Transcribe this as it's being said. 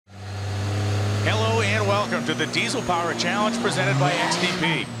welcome to the Diesel Power Challenge presented by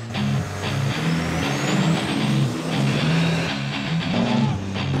XDP.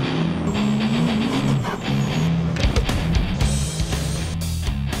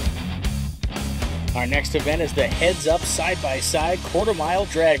 Our next event is the Heads Up Side-by-Side quarter-mile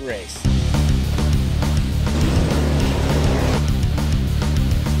drag race.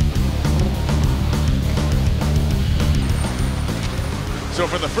 So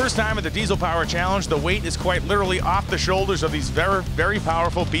for the first time at the Diesel Power Challenge, the weight is quite literally off the shoulders of these very, very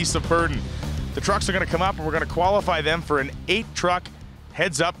powerful beasts of burden. The trucks are going to come up and we're going to qualify them for an 8-truck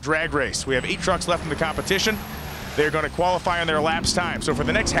heads-up drag race. We have 8 trucks left in the competition. They're going to qualify on their elapsed time. So for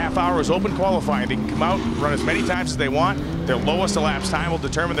the next half hour is open qualifying. They can come out, run as many times as they want. Their lowest elapsed time will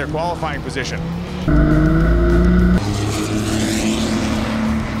determine their qualifying position.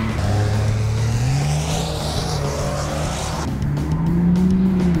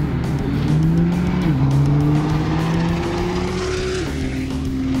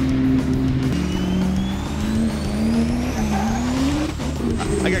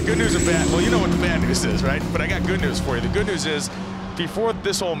 I got good news and bad. Well, you know what the bad news is, right? But I got good news for you. The good news is, before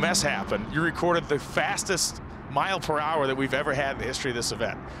this whole mess happened, you recorded the fastest mile per hour that we've ever had in the history of this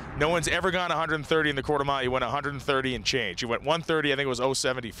event. No one's ever gone 130 in the quarter mile. You went 130 and change. You went 130, I think it was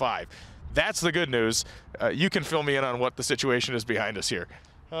 075. That's the good news. You can fill me in on what the situation is behind us here.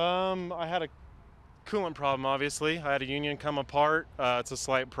 I had a coolant problem, obviously. I had a union come apart. It's a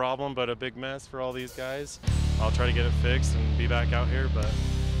slight problem, but a big mess for all these guys. I'll try to get it fixed and be back out here, but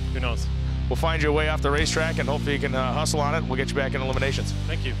who knows? We'll find you a way off the racetrack and hopefully you can hustle on it. We'll get you back in eliminations.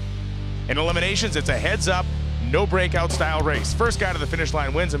 Thank you. In eliminations, it's a heads-up, no breakout style race. First guy to the finish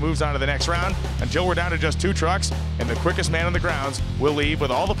line wins and moves on to the next round until we're down to just 2 trucks, and the quickest man on the grounds will leave with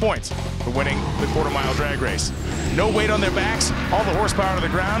all the points for winning the quarter-mile drag race. No weight on their backs, all the horsepower to the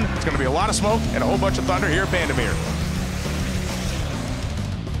ground. It's going to be a lot of smoke and a whole bunch of thunder here at Bandimere.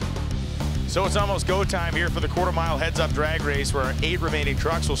 So it's almost go time here for the quarter-mile heads-up drag race, where our 8 remaining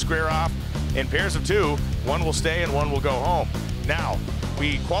trucks will square off in pairs of 2. One will stay and one will go home. Now,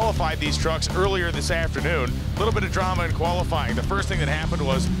 we qualified these trucks earlier this afternoon. A little bit of drama in qualifying. The first thing that happened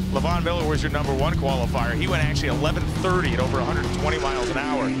was Levon Miller was your #1 qualifier. He went actually 11:30 at over 120 miles an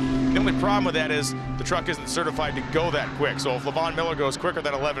hour. The only problem with that is the truck isn't certified to go that quick. So if Levon Miller goes quicker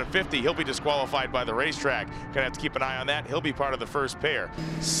than 11:50, he'll be disqualified by the racetrack. Gonna have to keep an eye on that. He'll be part of the first pair.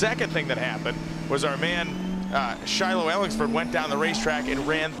 Second thing that happened was our man Shiloh Ellingsford went down the racetrack and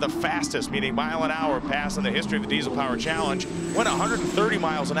ran the fastest, meaning mile an hour pass in the history of the Diesel Power Challenge. Went 130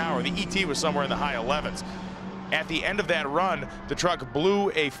 miles an hour. The ET was somewhere in the high 11s. At the end of that run, the truck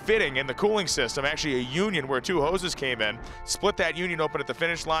blew a fitting in the cooling system, actually a union where 2 hoses came in, split that union open at the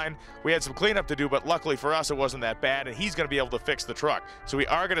finish line. We had some cleanup to do, but luckily for us, it wasn't that bad, and he's gonna be able to fix the truck. So we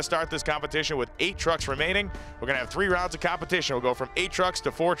are gonna start this competition with 8 trucks remaining. We're gonna have 3 rounds of competition. We'll go from 8 trucks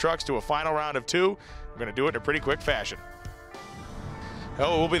to 4 trucks to a final round of 2. We're gonna do it in a pretty quick fashion.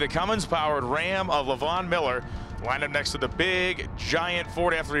 Oh, it will be the Cummins-powered Ram of Levon Miller, lined up next to the big, giant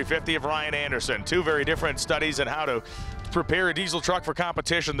Ford F-350 of Ryan Anderson. 2 very different studies on how to prepare a diesel truck for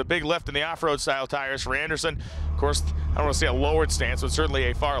competition. The big lift and the off-road style tires for Anderson. Of course, I don't want to say a lowered stance, but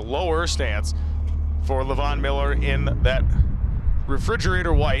certainly a far lower stance for Levon Miller in that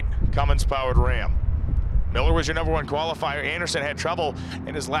refrigerator white Cummins-powered Ram. Miller was your #1 qualifier. Anderson had trouble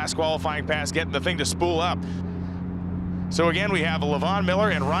in his last qualifying pass getting the thing to spool up. So again, we have Levon Miller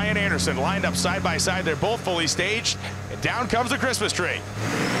and Ryan Anderson lined up side by side. They're both fully staged, and down comes the Christmas tree.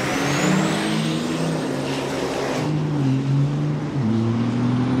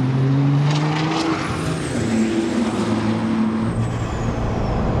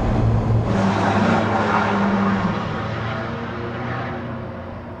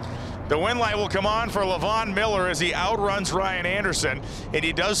 The win light will come on for Levon Miller as he outruns Ryan Anderson, and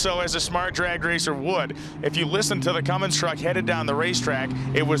he does so as a smart drag racer would. If you listen to the Cummins truck headed down the racetrack,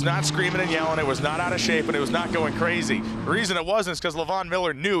 it was not screaming and yelling, it was not out of shape, and it was not going crazy. The reason it wasn't is because Levon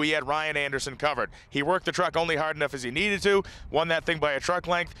Miller knew he had Ryan Anderson covered. He worked the truck only hard enough as he needed to, won that thing by a truck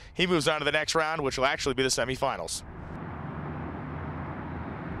length. He moves on to the next round, which will actually be the semifinals.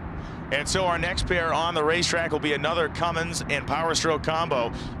 And so our next pair on the racetrack will be another Cummins and Power Stroke combo.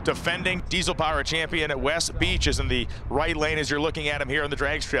 Defending Diesel Power champion at West Beach is in the right lane as you're looking at him here on the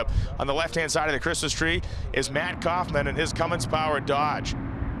drag strip. On the left-hand side of the Christmas tree is Matt Kaufman and his Cummins Power Dodge.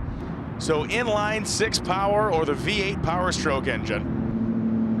 So inline 6 power or the V8 Power Stroke engine.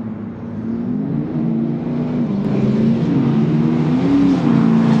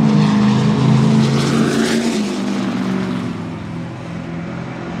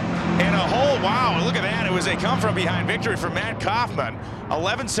 Wow, look at that. It was a come from behind victory for Matt Kaufman.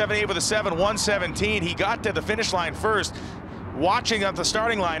 11.78 with a 7.117. He got to the finish line first. Watching at the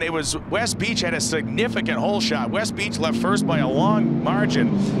starting line, it was West Beach had a significant hole shot. West Beach left first by a long margin,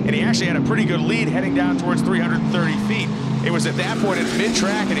 and he actually had a pretty good lead heading down towards 330 feet. It was at that point at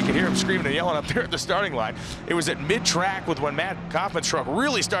mid-track, and you could hear him screaming and yelling up there at the starting line. It was at mid-track with when Matt Kaufman's truck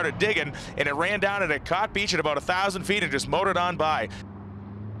really started digging, and it ran down and it caught Beach at about 1,000 feet and just motored on by.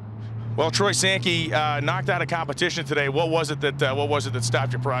 Well, Troy Sankey knocked out a competition today. What was it that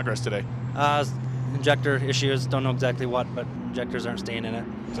stopped your progress today? Injector issues. Don't know exactly what, but injectors aren't staying in it.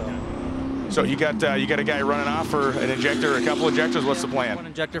 So you got a guy running off for an injector, a couple injectors. What's the plan? One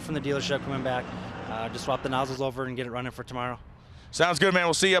injector from the dealership coming back. Just swap the nozzles over and get it running for tomorrow. Sounds good, man.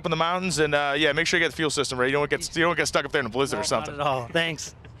 We'll see you up in the mountains, and yeah, make sure you get the fuel system ready. You don't get stuck up there in a blizzard or something. Not at all.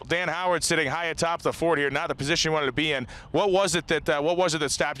 Thanks. Dan Howard sitting high atop the fort here, not the position you wanted to be in. What was it that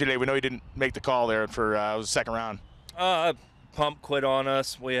stopped you today? We know you didn't make the call there for the second round. Pump quit on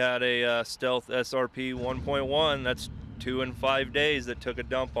us. We had a Stealth SRP 1.1. That's 2 in 5 days that took a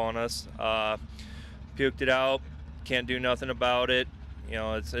dump on us. Puked it out. Can't do nothing about it. You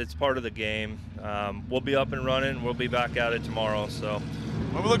know, it's part of the game. We'll be up and running. We'll be back at it tomorrow. So.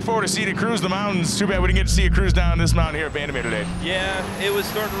 Well, we look forward to seeing you cruise the mountains. Too bad we didn't get to see you cruise down this mountain here at Bandimere today. Yeah, it was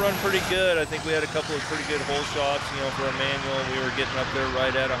starting to run pretty good. I think we had a couple of pretty good hole shots, you know, for a manual. We were getting up there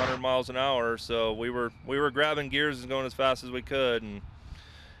right at 100 miles an hour. So we were grabbing gears and going as fast as we could. And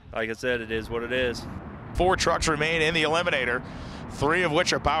like I said, it is what it is. 4 trucks remain in the Eliminator, 3 of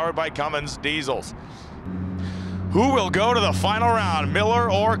which are powered by Cummins diesels. Who will go to the final round, Miller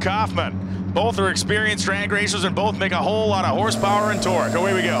or Kaufman? Both are experienced drag racers and both make a whole lot of horsepower and torque.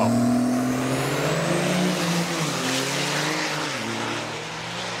 Away we go.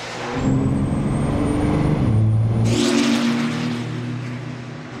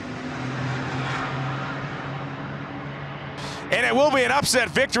 And it will be an upset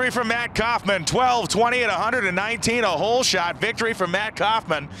victory for Matt Kaufman. 12.20 at 119, a hole shot victory for Matt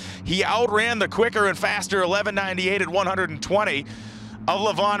Kaufman. He outran the quicker and faster 11.98 at 120 of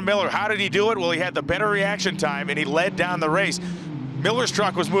Levon Miller. How did he do it? Well, he had the better reaction time and he led down the race. Miller's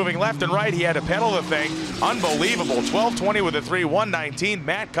truck was moving left and right. He had to pedal the thing. Unbelievable. 12.20 with a 3.119.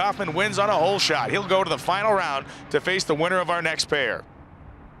 Matt Kaufman wins on a hole shot. He'll go to the final round to face the winner of our next pair.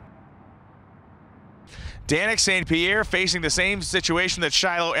 Danik St. Pierre facing the same situation that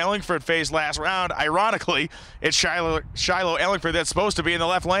Shiloh Ellingford faced last round. Ironically, it's Shiloh Ellingford that's supposed to be in the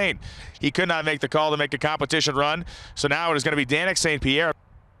left lane. He could not make the call to make a competition run, so now it is going to be Danik St. Pierre,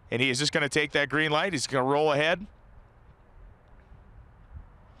 and he is just going to take that green light. He's going to roll ahead.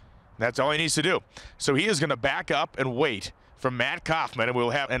 That's all he needs to do. So he is going to back up and wait for Matt Kaufman, and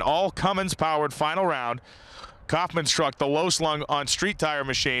we'll have an all Cummins powered final round. Kaufman's truck, the low slung on street tire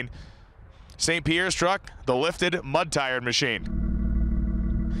machine. St. Pierre's truck, the lifted mud-tired machine.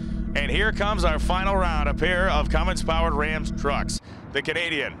 And here comes our final round, a pair of Cummins-powered Rams trucks. The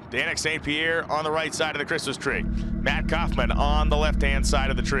Canadian, Danik St. Pierre on the right side of the Christmas tree. Matt Kaufman on the left-hand side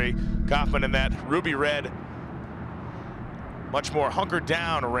of the tree. Kaufman in that ruby red, much more hunkered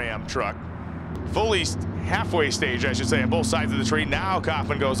down Ram truck. Fully halfway stage, I should say, on both sides of the tree. Now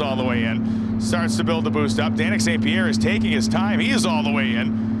Kaufman goes all the way in. Starts to build the boost up. Danik St. Pierre is taking his time. He is all the way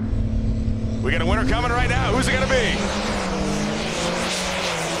in. We got a winner coming right now. Who's it going to be?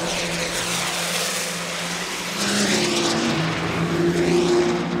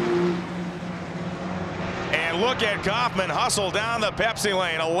 And look at Kaufman hustle down the Pepsi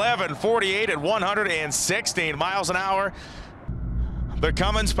lane. 11.48 at 116 miles an hour. The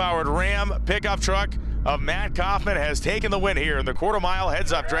Cummins-powered Ram pickup truck of Matt Kaufman has taken the win here in the quarter-mile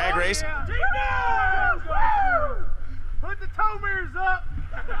heads-up drag race. Put the toe mirrors up.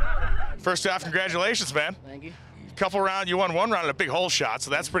 First off, congratulations, man. Thank you. Couple round, you won one round in a big hole shot, so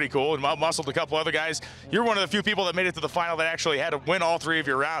that's pretty cool. And muscled a couple other guys. You're one of the few people that made it to the final that actually had to win all 3 of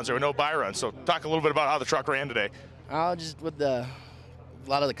your rounds. There were no bye runs. So talk a little bit about how the truck ran today. Just with a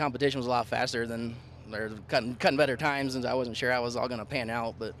lot of the competition was a lot faster than they're cutting better times, and I wasn't sure how it was all going to pan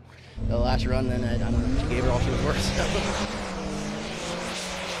out. But the last run, then I don't know, she gave it all she was worth.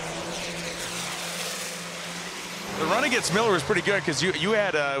 The run against Miller was pretty good because you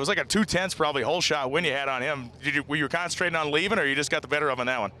had it was like a 2/10 probably hole shot win you had on him. Were you concentrating on leaving, or you just got the better of him on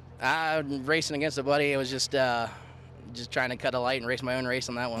that one? Racing against a buddy, it was just trying to cut a light and race my own race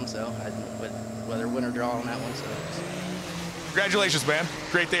on that one. So whether win or draw on that one. So. Congratulations, man!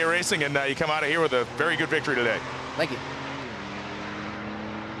 Great day of racing, and you come out of here with a very good victory today. Thank you.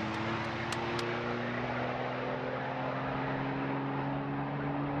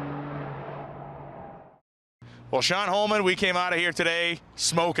 Well, Sean Holman, we came out of here today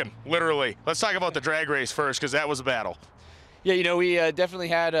smoking, literally. Let's talk about the drag race first, because that was a battle. Yeah, you know, we definitely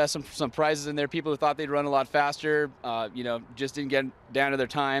had some prizes in there. People who thought they'd run a lot faster, you know, just didn't get down to their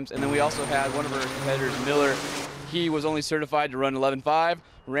times. And then we also had one of our competitors, Miller. He was only certified to run 11.5,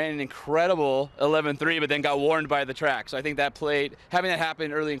 ran an incredible 11.3, but then got warned by the track. So I think that having that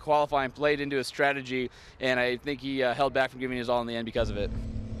happen early in qualifying played into his strategy, and I think he held back from giving his all in the end because of it.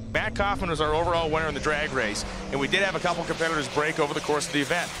 Matt Kaufman was our overall winner in the drag race, and we did have a couple competitors break over the course of the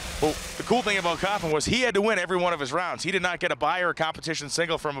event. Well, the cool thing about Kaufman was he had to win every one of his rounds. He did not get a bye or a competition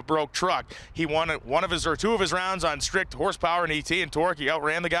single from a broke truck. He won two of his rounds on strict horsepower and ET and torque. He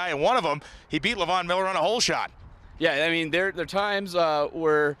outran the guy, and one of them, he beat Levon Miller on a hole shot. Yeah, I mean, their times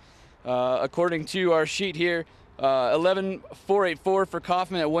were, according to our sheet here, 11.484 for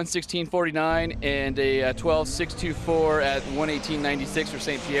Kaufman at 1:16.49 and a 12.624 at 1:18.96 for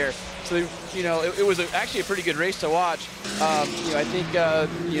St. Pierre. So, you know, it was actually a pretty good race to watch. You know, I think,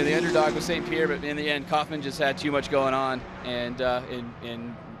 you know, the underdog was St. Pierre, but in the end, Kaufman just had too much going on and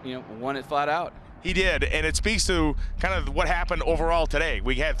you know, won it flat out. He did, and it speaks to kind of what happened overall today.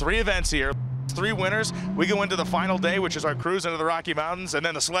 We had 3 events here, 3 winners. We go into the final day, which is our cruise into the Rocky Mountains, and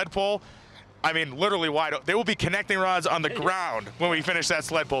then the sled pull. I mean, literally wide open. There will be connecting rods on the ground when we finish that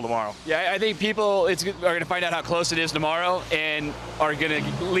sled pull tomorrow. Yeah, I think people are going to find out how close it is tomorrow and are going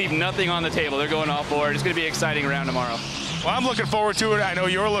to leave nothing on the table. They're going off board. It's going to be an exciting round tomorrow. Well, I'm looking forward to it. I know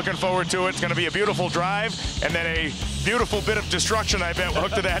you're looking forward to it. It's going to be a beautiful drive and then a beautiful bit of destruction, I bet,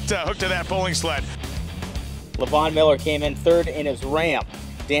 hooked to that pulling sled. Levon Miller came in 3rd in his Ram.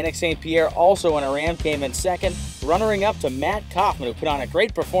 Danik St. Pierre, also in a Ram, came in 2nd, runnering up to Matt Kaufman, who put on a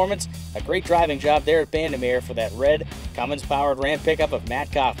great performance, a great driving job there at Bandimere for that red Cummins-powered Ram pickup of Matt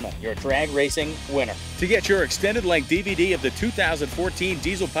Kaufman, your drag racing winner. To get your extended-length DVD of the 2014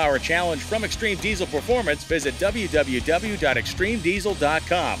 Diesel Power Challenge from Extreme Diesel Performance, visit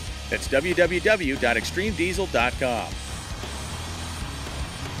www.extremediesel.com. That's www.extremediesel.com.